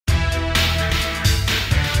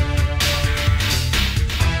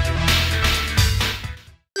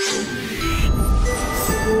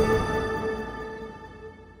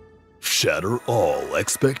shatter all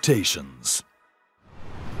expectations.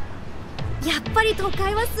 やっぱり都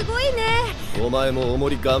会はすごいね。お前もおも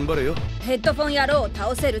り頑張れよ。ヘッドフォン野郎を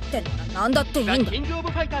倒せるってなんだっていいんだ。キングオ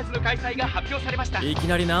ブファイターズの開催が発表されました。いき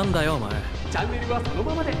なりなんだよお前。チャンネルはその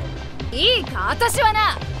ままで。いいか、私は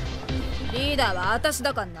な、リーダーは私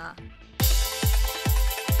だからな。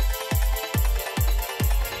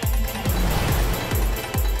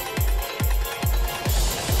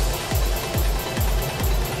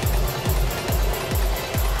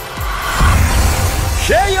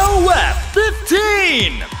KOF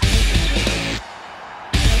 15!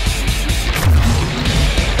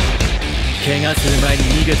 怪我する前に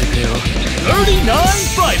逃げてくれよ。39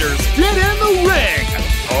 fighters get in the ring!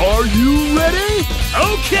 Are you ready?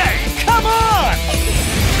 Okay, come on!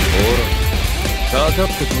 ほら、かかっ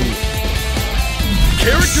てこい。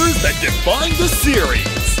Characters that define the series.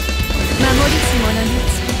 守りし者の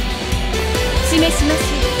示しましょ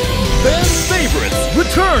う。 Fan favorites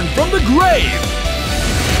return from the grave.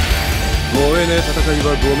 燃えねえ戦い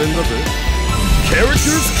はごめんだぜ。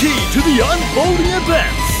 Characters key to the unfolding events.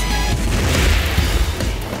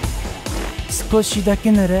 少しだけ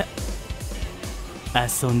なら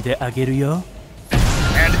遊んであげるよ。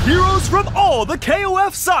 And heroes from all the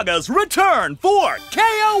KOF sagas return for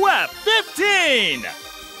KOF 15!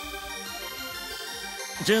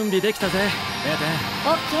 準備できたぜ、エテン。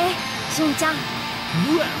オッケー、しんちゃん。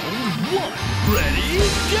 Round 1, ready,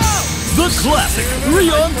 go! The classic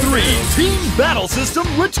 3-on-3 team battle system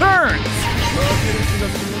returns!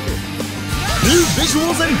 New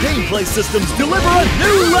visuals and gameplay systems deliver a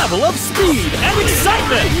new level of speed and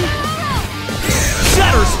excitement!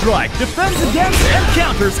 Shatter Strike defends against and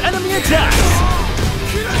counters enemy attacks!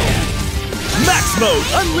 Max Mode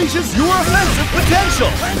unleashes your offensive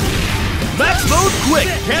potential! Max Mode Quick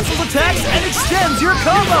cancels attacks and extends your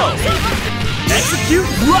combo! Execute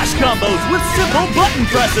rush combos with simple button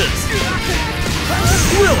presses!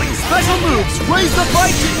 Thrilling special moves raise the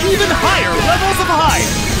fight to even higher levels of hype!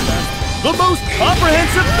 The most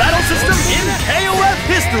comprehensive battle system in KOF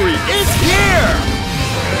history is here!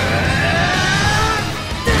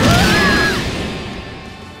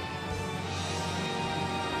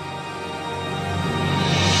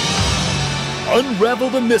 Unravel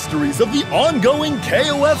the mysteries of the ongoing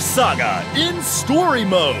KOF saga in story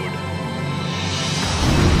mode!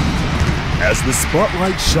 As the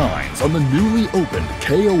spotlight shines on the newly opened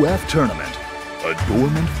KOF tournament, a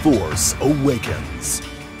dormant force awakens.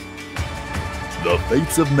 The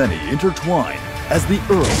fates of many intertwine as the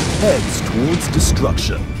Earth heads towards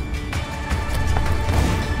destruction.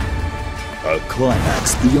 A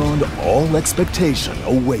climax beyond all expectation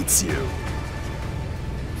awaits you.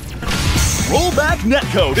 Rollback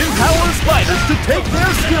netcode empowers fighters to take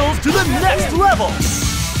their skills to the next level.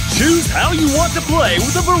 Choose how you want to play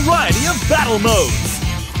with a variety of battle modes.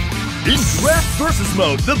 In Draft Versus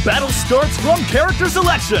mode, the battle starts from character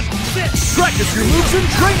selection. Practice your moves in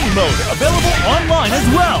training mode, available online as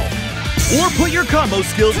well. Or put your combo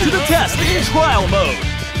skills to the test in trial mode.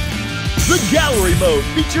 The Gallery mode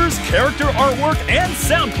features character artwork and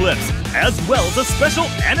sound clips, as well as a special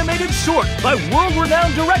animated short by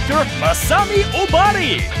world-renowned director Masami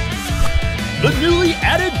Obari. The newly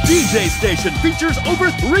added DJ station features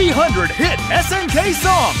over 300 hit SNK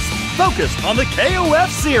songs focused on the KOF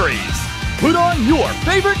series. Put on your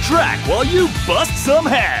favorite track while you bust some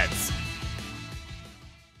heads.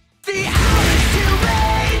 The hours to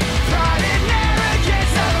rain, pride it never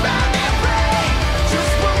gets around their brain.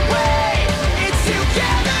 Just one way, it's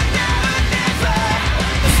together now or never.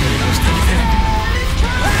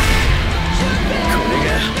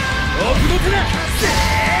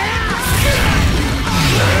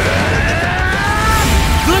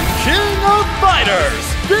 The King of Fighters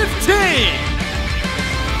 15!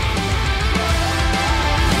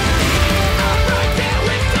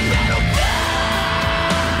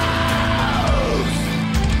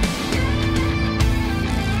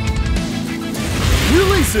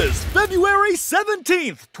 Releases February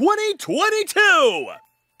 17th, 2022!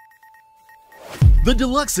 The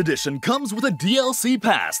Deluxe Edition comes with a DLC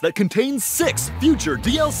pass that contains 6 future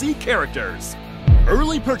DLC characters.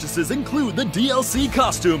 Early purchases include the DLC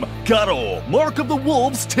costume, Garo, Mark of the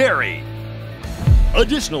Wolves Terry.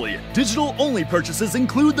 Additionally, digital-only purchases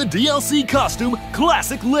include the DLC costume,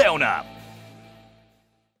 Classic Leona.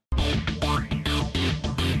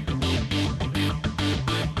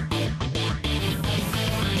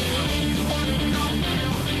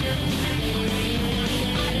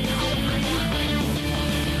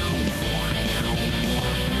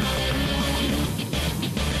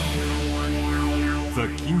 The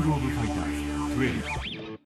King of Fighters 12